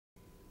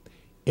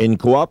In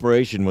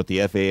cooperation with the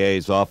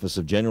FAA's Office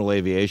of General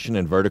Aviation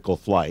and Vertical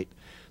Flight,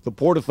 the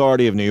Port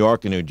Authority of New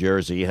York and New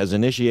Jersey has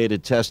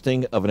initiated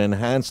testing of an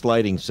enhanced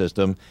lighting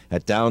system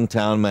at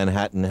downtown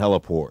Manhattan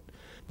Heliport.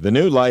 The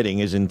new lighting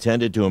is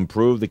intended to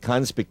improve the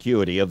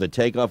conspicuity of the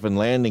takeoff and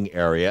landing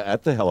area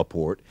at the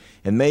heliport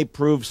and may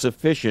prove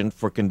sufficient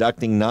for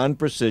conducting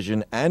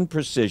non-precision and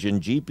precision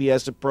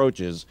GPS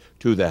approaches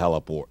to the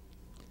heliport.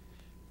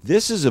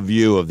 This is a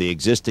view of the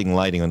existing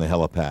lighting on the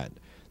helipad.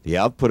 The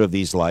output of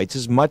these lights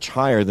is much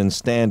higher than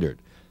standard.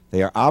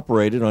 They are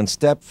operated on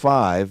step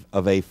 5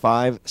 of a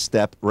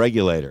 5-step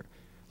regulator.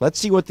 Let's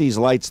see what these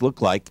lights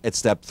look like at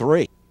step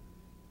 3.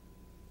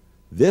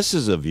 This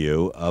is a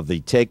view of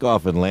the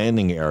takeoff and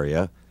landing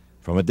area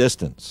from a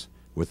distance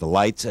with the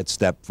lights at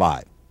step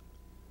 5.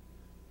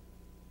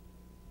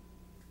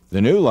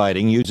 The new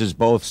lighting uses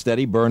both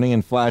steady burning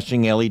and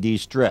flashing LED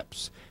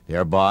strips,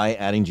 thereby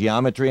adding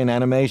geometry and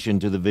animation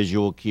to the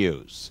visual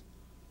cues.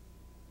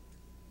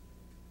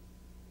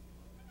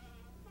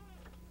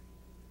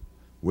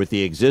 With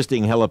the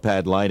existing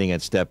helipad lighting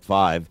at step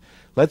 5,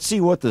 let's see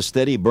what the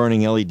steady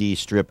burning LED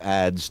strip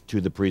adds to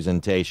the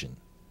presentation.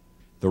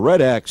 The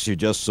red X you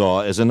just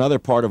saw is another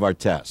part of our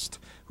test.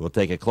 We'll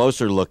take a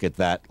closer look at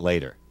that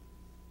later.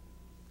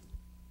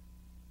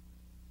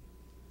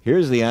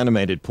 Here's the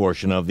animated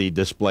portion of the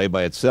display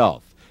by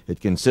itself.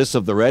 It consists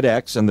of the red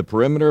X and the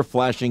perimeter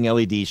flashing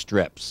LED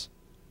strips.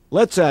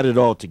 Let's add it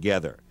all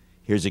together.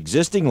 Here's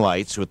existing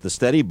lights with the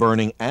steady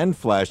burning and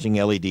flashing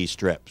LED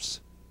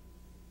strips.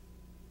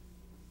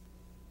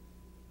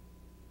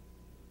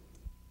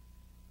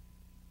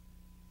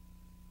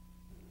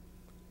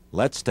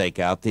 Let's take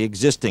out the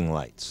existing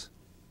lights.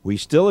 We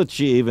still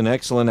achieve an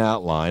excellent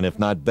outline, if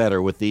not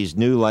better, with these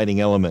new lighting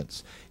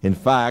elements. In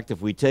fact,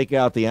 if we take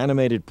out the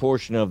animated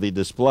portion of the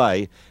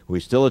display, we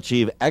still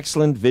achieve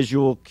excellent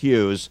visual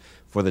cues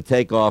for the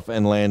takeoff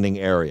and landing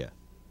area.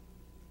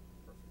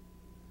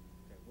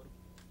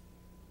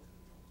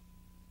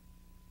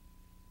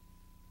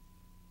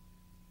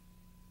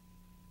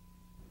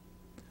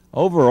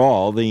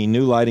 Overall, the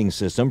new lighting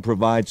system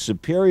provides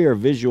superior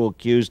visual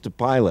cues to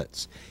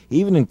pilots,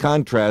 even in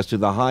contrast to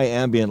the high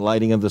ambient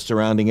lighting of the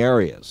surrounding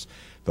areas.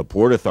 The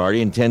Port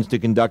Authority intends to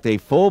conduct a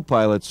full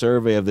pilot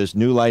survey of this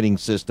new lighting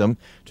system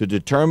to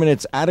determine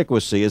its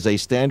adequacy as a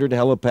standard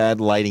helipad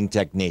lighting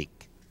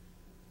technique.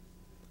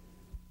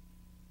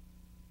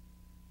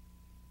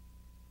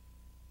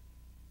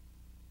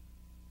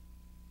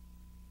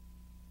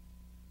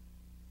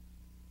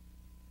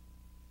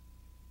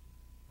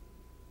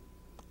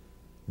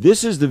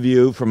 This is the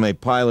view from a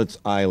pilot's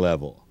eye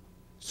level.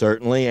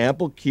 Certainly,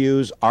 ample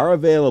cues are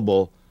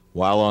available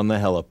while on the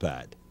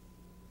helipad.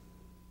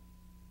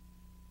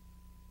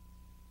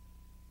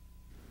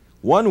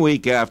 1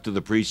 week after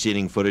the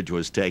preceding footage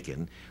was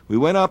taken, we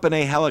went up in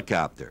a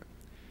helicopter.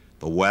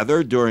 The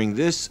weather during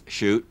this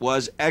shoot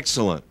was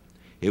excellent.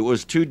 It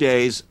was 2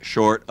 days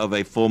short of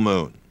a full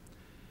moon.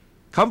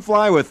 Come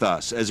fly with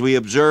us as we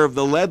observe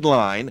the lead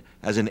line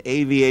as an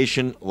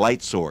aviation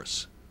light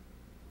source.